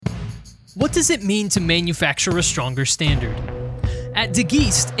What does it mean to manufacture a stronger standard? At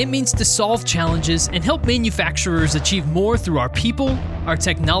DeGeest, it means to solve challenges and help manufacturers achieve more through our people, our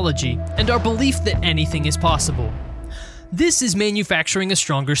technology, and our belief that anything is possible. This is Manufacturing a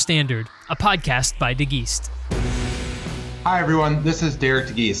Stronger Standard, a podcast by DeGeest. Hi everyone, this is Derek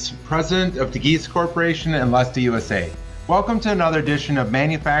DeGeest, President of DeGeest Corporation and Lesta USA. Welcome to another edition of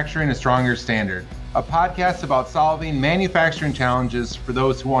Manufacturing a Stronger Standard, a podcast about solving manufacturing challenges for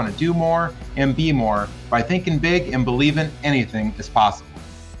those who want to do more and be more by thinking big and believing anything is possible.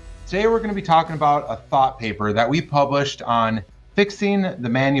 Today we're going to be talking about a thought paper that we published on fixing the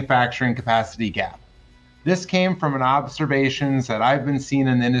manufacturing capacity gap. This came from an observations that I've been seeing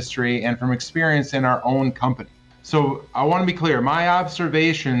in the industry and from experience in our own company. So I want to be clear, my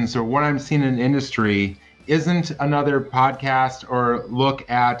observations or what I'm seeing in the industry isn't another podcast or look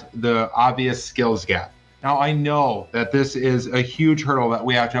at the obvious skills gap. Now, I know that this is a huge hurdle that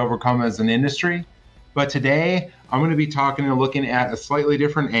we have to overcome as an industry, but today I'm going to be talking and looking at a slightly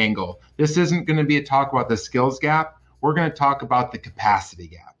different angle. This isn't going to be a talk about the skills gap. We're going to talk about the capacity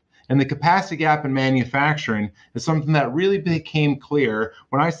gap. And the capacity gap in manufacturing is something that really became clear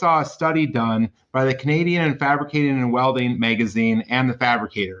when I saw a study done by the Canadian and Fabricating and Welding magazine and the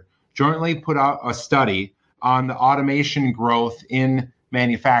Fabricator jointly put out a study on the automation growth in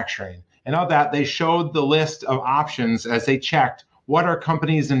manufacturing. And of that, they showed the list of options as they checked what are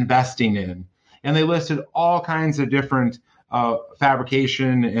companies investing in. And they listed all kinds of different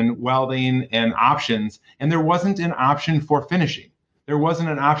fabrication and welding and options. And there wasn't an option for finishing. There wasn't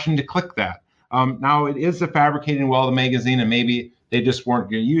an option to click that. Now, it is the Fabricating and Welding magazine, and maybe they just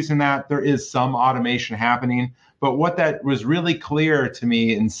weren't using that. There is some automation happening. But what that was really clear to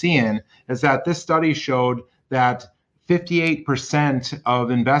me in seeing is that this study showed that 58%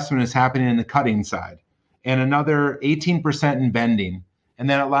 of investment is happening in the cutting side and another 18% in bending. And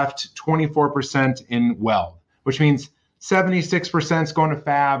then it left 24% in weld, which means 76% is going to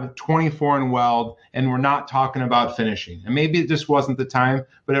fab, 24 in weld, and we're not talking about finishing. And maybe it just wasn't the time,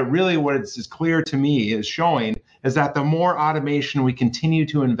 but it really what it's clear to me is showing is that the more automation we continue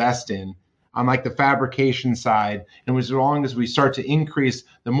to invest in on like the fabrication side, and as long as we start to increase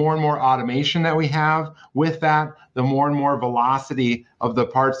the more and more automation that we have with that, the more and more velocity of the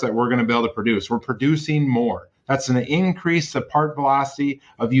parts that we're going to be able to produce. We're producing more. That's going to increase the part velocity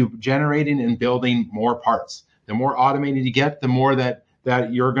of you generating and building more parts. The more automated you get, the more that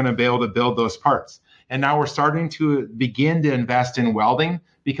you're going to be able to build those parts. And now we're starting to begin to invest in welding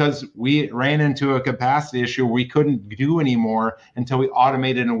because we ran into a capacity issue we couldn't do anymore until we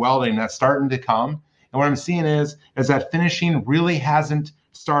automated in welding. That's starting to come. And what I'm seeing is that finishing really hasn't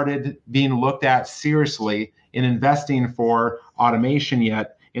started being looked at seriously in investing for automation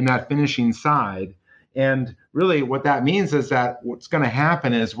yet in that finishing side. And really what that means is that what's going to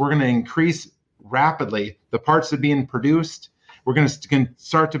happen is we're going to increase rapidly the parts that are being produced. We're going to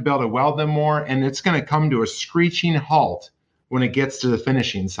start to be able to weld them more, and it's going to come to a screeching halt when it gets to the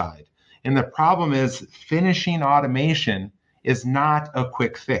finishing side. And the problem is finishing automation is not a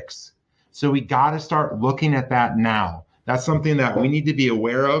quick fix. So we got to start looking at that now. That's something that we need to be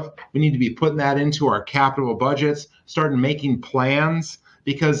aware of. We need to be putting that into our capital budgets, starting making plans,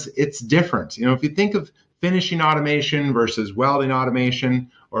 because it's different. You know, if you think of finishing automation versus welding automation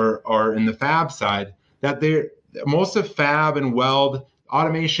or in the fab side, that most of fab and weld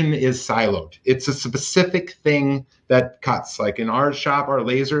automation is siloed. It's a specific thing that cuts. Like in our shop, our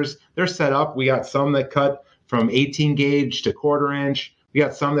lasers, they're set up. We got some that cut from 18 gauge to quarter inch. We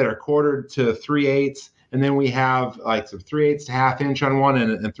got some that are quartered to 3/8. And then we have like some 3/8 to half inch on one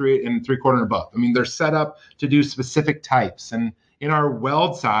and 3 3/4 and above. I mean, they're set up to do specific types. And in our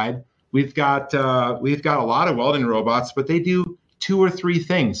weld side, we've got a lot of welding robots, but they do 2 or 3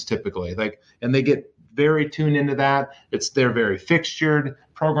 things typically. And they get very tuned into that. They're very fixtured.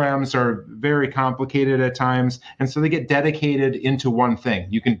 Programs are very complicated at times. And so they get dedicated into one thing.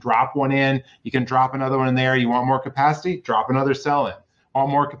 You can drop one in, you can drop another one in there. You want more capacity? Drop another cell in. Want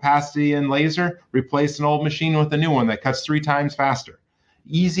more capacity in laser? Replace an old machine with a new one that cuts 3 times faster.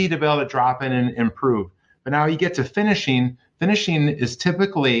 Easy to be able to drop in and improve. But now you get to finishing. Finishing is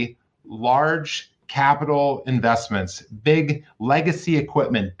typically large capital investments, big legacy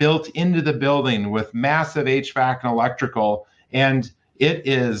equipment built into the building with massive HVAC and electrical, and it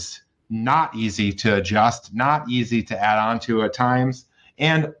is not easy to adjust, not easy to add on to at times,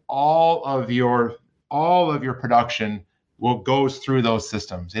 and all of your production goes through those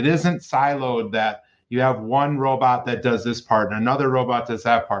systems. It isn't siloed that you have one robot that does this part and another robot does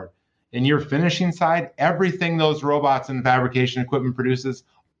that part. In your finishing side, everything those robots and fabrication equipment produces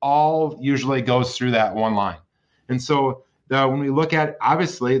all usually goes through that one line. And so when we look at,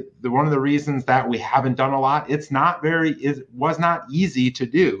 obviously, one of the reasons that we haven't done a lot, it was not easy to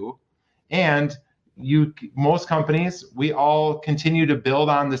do. And most companies, we all continue to build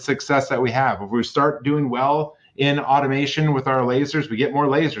on the success that we have. If we start doing well in automation with our lasers, we get more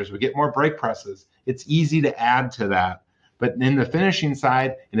lasers, we get more brake presses. It's easy to add to that. But in the finishing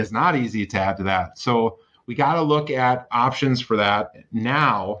side, it is not easy to add to that. So we got to look at options for that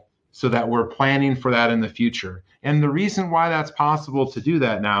now so that we're planning for that in the future. And the reason why that's possible to do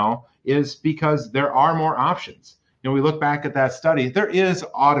that now is because there are more options. We look back at that study, there is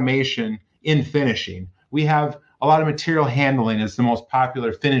automation in finishing. We have a lot of material handling is the most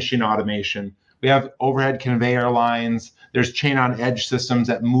popular finishing automation. We have overhead conveyor lines. There's chain on edge systems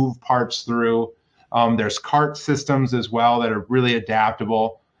that move parts through. There's cart systems as well that are really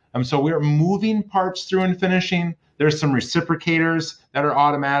adaptable. So we're moving parts through in finishing. There's some reciprocators that are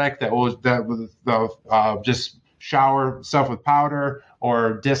automatic that will just shower stuff with powder,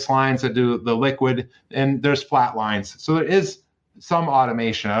 or disc lines that do the liquid, and there's flat lines. So there is some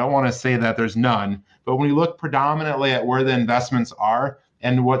automation. I don't want to say that there's none, but when you look predominantly at where the investments are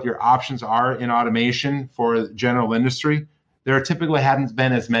and what your options are in automation for general industry, there typically hadn't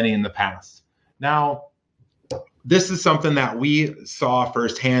been as many in the past. Now, this is something that we saw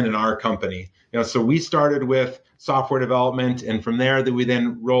firsthand in our company. So we started with software development, and from there that we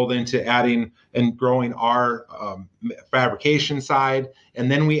then rolled into adding and growing our fabrication side, and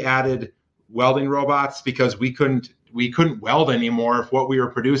then we added welding robots because we couldn't weld anymore if what we were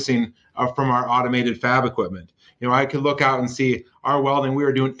producing from our automated fab equipment. I could look out and see our welding. We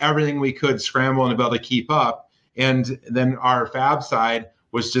were doing everything we could, scrambling to be able to keep up, and then our fab side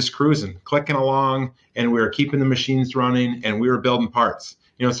was just cruising, clicking along, and we were keeping the machines running, and we were building parts.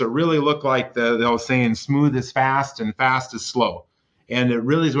 So it really looked like the old saying, smooth is fast and fast is slow. And it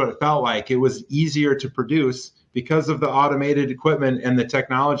really is what it felt like. It was easier to produce because of the automated equipment and the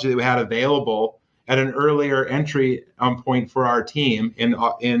technology that we had available at an earlier entry point for our team in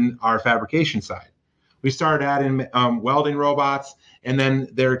our fabrication side. We started adding welding robots, and then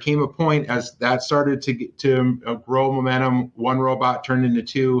there came a point as that started to grow momentum. One robot turned into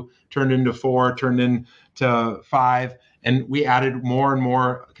 2, turned into 4, turned into 5. And we added more and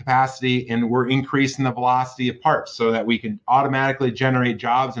more capacity, and we're increasing the velocity of parts so that we can automatically generate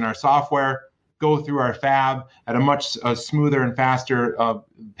jobs in our software, go through our fab at a much smoother and faster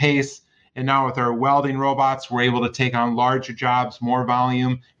pace. And now with our welding robots, we're able to take on larger jobs, more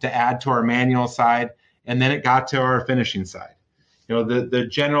volume to add to our manual side. And then it got to our finishing side. The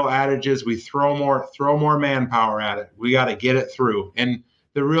general adage is we throw more manpower at it. We got to get it through. And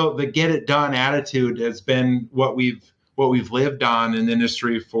the get it done attitude has been what we've lived on in the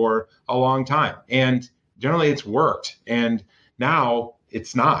industry for a long time. And generally it's worked. And now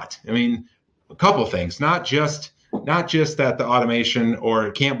it's not. A couple things, not just that the automation,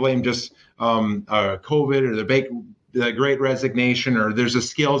 or can't blame just COVID or the great resignation, or there's a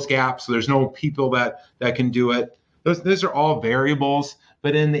skills gap, so there's no people that can do it. Those are all variables.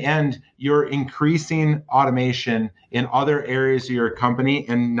 But in the end, you're increasing automation in other areas of your company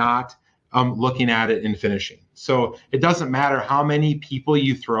and not looking at it in finishing. So it doesn't matter how many people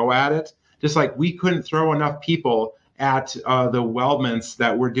you throw at it. Just like we couldn't throw enough people at the weldments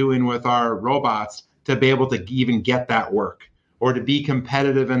that we're doing with our robots to be able to even get that work, or to be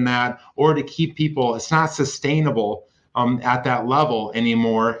competitive in that, or to keep people. It's not sustainable at that level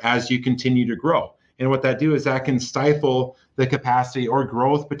anymore as you continue to grow. And what that do is that can stifle the capacity or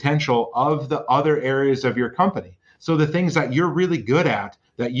growth potential of the other areas of your company. So the things that you're really good at,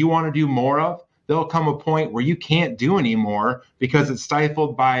 that you want to do more of, there'll come a point where you can't do anymore because it's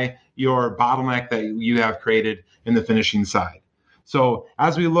stifled by your bottleneck that you have created in the finishing side. So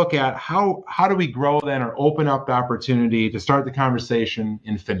as we look at how do we grow then, or open up the opportunity to start the conversation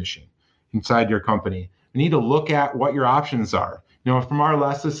in finishing inside your company, we need to look at what your options are. From our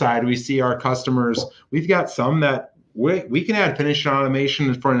LESA side, we see our customers, we've got some that we can add finishing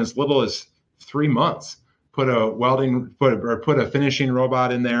automation for as little as 3 months. Put a finishing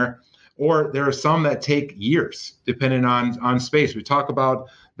robot in there. Or there are some that take years, depending on space. We talk about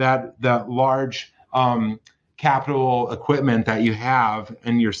that large capital equipment that you have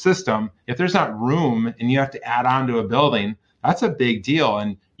in your system. If there's not room and you have to add on to a building, that's a big deal.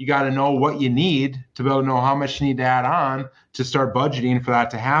 And you got to know what you need to be able to know how much you need to add on to start budgeting for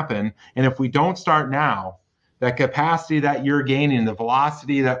that to happen. And if we don't start now, that capacity that you're gaining, the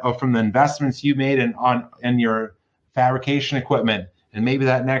velocity that from the investments you made in your fabrication equipment, and maybe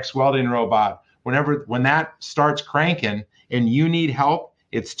that next welding robot, when that starts cranking and you need help,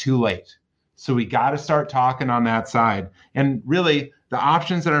 it's too late. So we got to start talking on that side. And really, the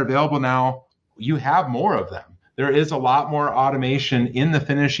options that are available now, you have more of them. there is a lot more automation in the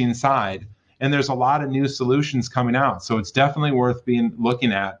finishing side, and there's a lot of new solutions coming out. So it's definitely worth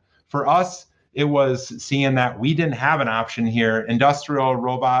looking at. For us, it was seeing that we didn't have an option here. Industrial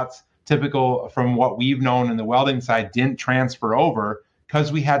robots, typical from what we've known in the welding side, didn't transfer over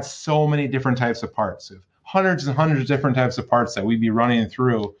because we had so many different types of parts, hundreds and hundreds of different types of parts that we'd be running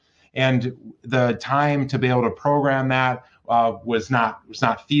through. And the time to be able to program that was not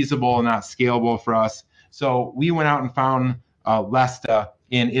feasible and not scalable for us. So we went out and found Lesta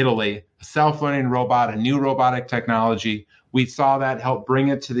in Italy, a self-learning robot, a new robotic technology. We saw that help bring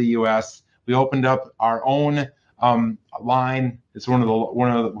it to the U.S. We opened up our own line. It's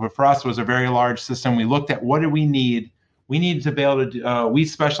for us was a very large system. We looked at what do we need. We needed to be able to. We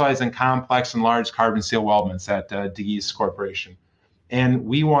specialize in complex and large carbon steel weldments at DeGuise Corporation. And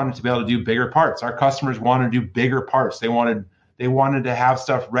we wanted to be able to do bigger parts. Our customers wanted to do bigger parts. They wanted to have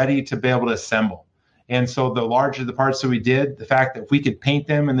stuff ready to be able to assemble. And so the larger the parts that we did, the fact that if we could paint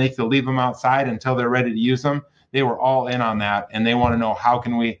them and they could leave them outside until they're ready to use them, they were all in on that. And they want to know how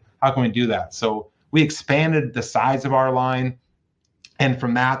can we do that? So we expanded the size of our line. And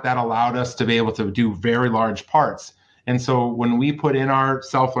from that allowed us to be able to do very large parts. And so when we put in our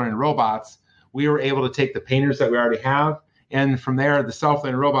self-learning robots, we were able to take the painters that we already have. And from there, the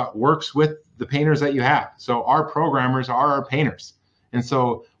self-learning robot works with the painters that you have. So our programmers are our painters. And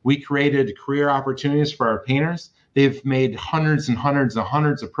so we created career opportunities for our painters. They've made hundreds and hundreds and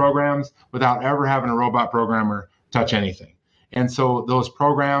hundreds of programs without ever having a robot programmer touch anything. And so those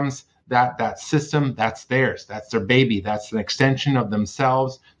programs, that system, that's theirs. That's their baby. That's an extension of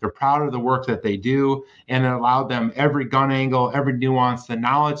themselves. They're proud of the work that they do. And it allowed them every gun angle, every nuance, the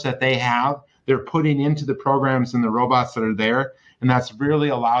knowledge that they have, they're putting into the programs and the robots that are there. And that's really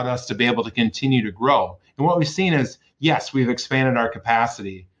allowed us to be able to continue to grow. And what we've seen is, yes, we've expanded our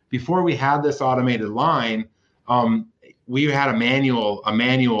capacity. Before we had this automated line, we had a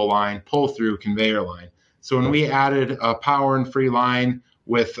manual line, pull-through conveyor line. So when we added a power and free line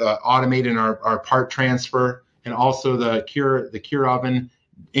with automating our part transfer and also the cure oven,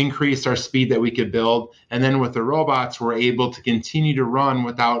 increased our speed that we could build. And then with the robots, we're able to continue to run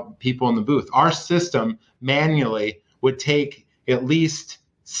without people in the booth. Our system manually would take at least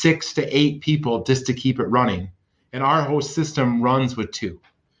 6 to 8 people just to keep it running. And our whole system runs with 2.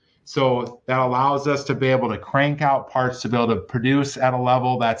 So that allows us to be able to crank out parts to be able to produce at a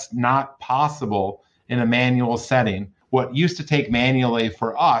level that's not possible in a manual setting. What used to take manually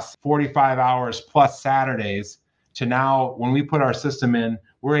for us 45 hours plus Saturdays to now, when we put our system in,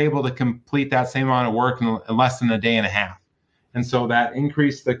 we're able to complete that same amount of work in less than a day and a half. And so that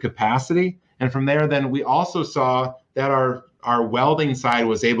increased the capacity. And from there, then we also saw that our welding side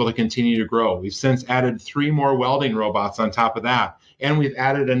was able to continue to grow. We've since added 3 more welding robots on top of that. And we've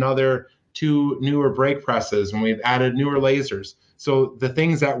added another 2 newer brake presses, and we've added newer lasers. So the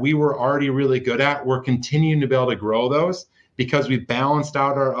things that we were already really good at, we're continuing to be able to grow those because we've balanced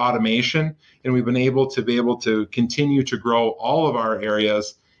out our automation and we've been able to continue to grow all of our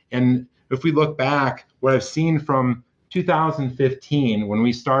areas. And if we look back, what I've seen from 2015, when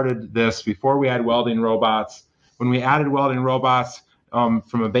we started this, before we had welding robots, when we added welding robots from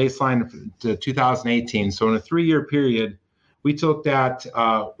a baseline to 2018, so in a 3-year period, we took that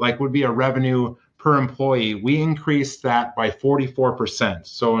would be a revenue per employee. We increased that by 44%.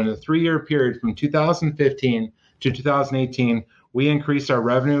 So in a 3-year period from 2015 to 2018, we increased our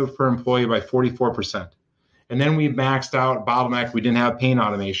revenue per employee by 44%. And then we maxed out bottleneck. We didn't have paint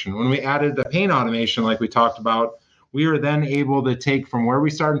automation. When we added the paint automation, like we talked about, we were then able to take from where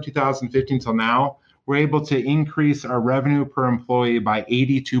we started in 2015 till now, we're able to increase our revenue per employee by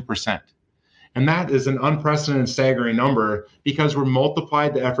 82%. And that is an unprecedented, staggering number because we're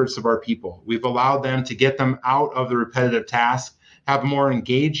multiplied the efforts of our people. We've allowed them to get them out of the repetitive task, have more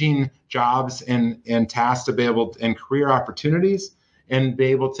engaging jobs and tasks to be able to, and career opportunities, and be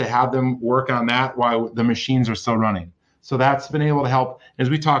able to have them work on that while the machines are still running. So that's been able to help. As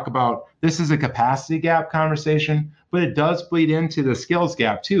we talk about, this is a capacity gap conversation, but it does bleed into the skills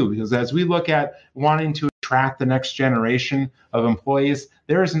gap too, because as we look at wanting to attract the next generation of employees,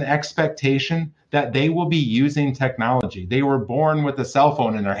 there is an expectation that they will be using technology. They were born with a cell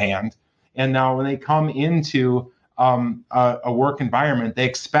phone in their hand, and now when they come into a work environment, they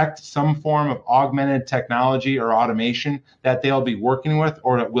expect some form of augmented technology or automation that they'll be working with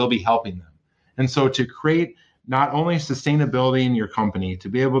or that will be helping them. And so to create not only sustainability in your company, to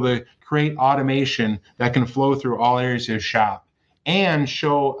be able to create automation that can flow through all areas of your shop and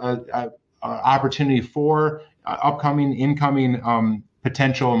show an opportunity for incoming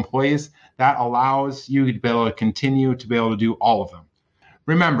potential employees, that allows you to be able to continue to be able to do all of them.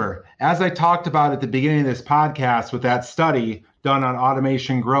 Remember, as I talked about at the beginning of this podcast with that study done on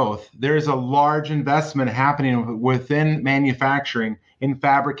automation growth, there's a large investment happening within manufacturing in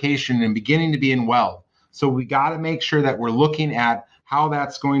fabrication and beginning to be in weld. So we got to make sure that we're looking at how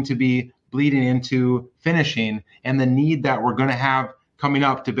that's going to be bleeding into finishing and the need that we're going to have coming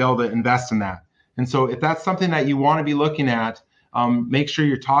up to be able to invest in that. And so if that's something that you want to be looking at, make sure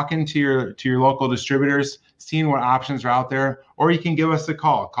you're talking to your local distributors, seeing what options are out there, or you can give us a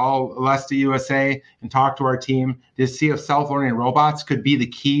call. Call Alesta USA and talk to our team to see if self-learning robots could be the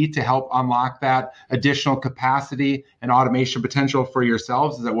key to help unlock that additional capacity and automation potential for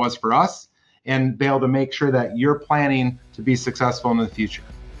yourselves as it was for us, and be able to make sure that you're planning to be successful in the future.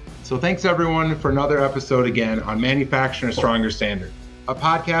 So thanks everyone for another episode again on Manufacturing a Stronger Standard, a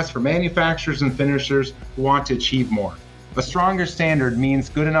podcast for manufacturers and finishers who want to achieve more. A stronger standard means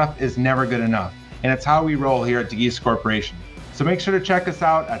good enough is never good enough, and it's how we roll here at DeGeese Corporation. So make sure to check us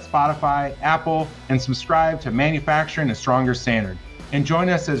out at Spotify, Apple, and subscribe to Manufacturing a Stronger Standard. And join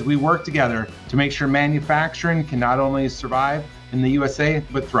us as we work together to make sure manufacturing can not only survive in the USA,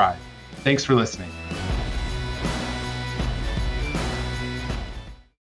 but thrive. Thanks for listening.